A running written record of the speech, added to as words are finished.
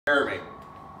Jeremy.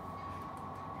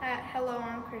 Hello,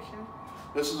 I'm Christian.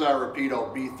 This is our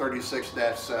Rapido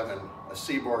B36-7, a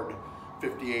Seaboard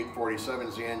 5847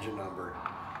 is the engine number.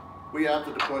 We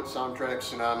opted to put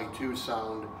Soundtraxx Tsunami2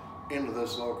 sound into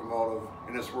this locomotive,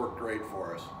 and it's worked great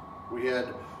for us. We had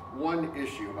one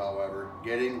issue, however,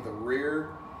 getting the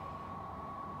rear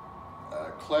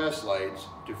class lights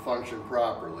to function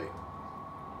properly.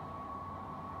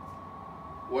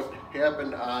 What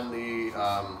happened on the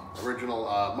original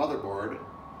motherboard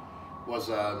was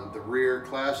the rear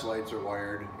class lights are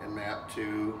wired and mapped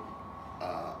to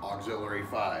auxiliary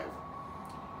 5,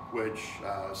 which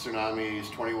Tsunami's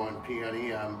 21P on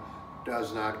EM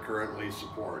does not currently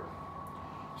support.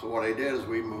 So what I did is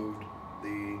we moved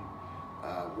the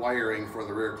wiring for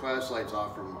the rear class lights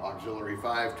off from auxiliary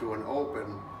 5 to an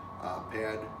open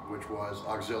pad, which was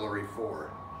auxiliary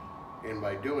 4. And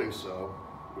by doing so,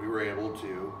 we were able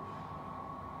to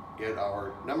get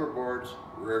our number boards,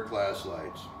 rear class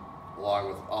lights, along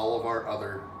with all of our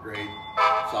other great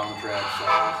Soundtraxx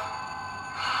sounds.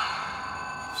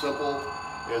 Simple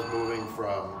as moving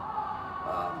from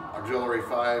auxiliary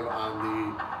 5 on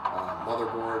the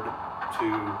motherboard to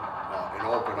an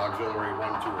open auxiliary 1,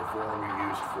 2, or 4 we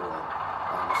used for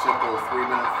a simple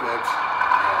 3-minute fix,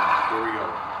 and here we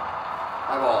go.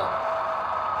 I'm all.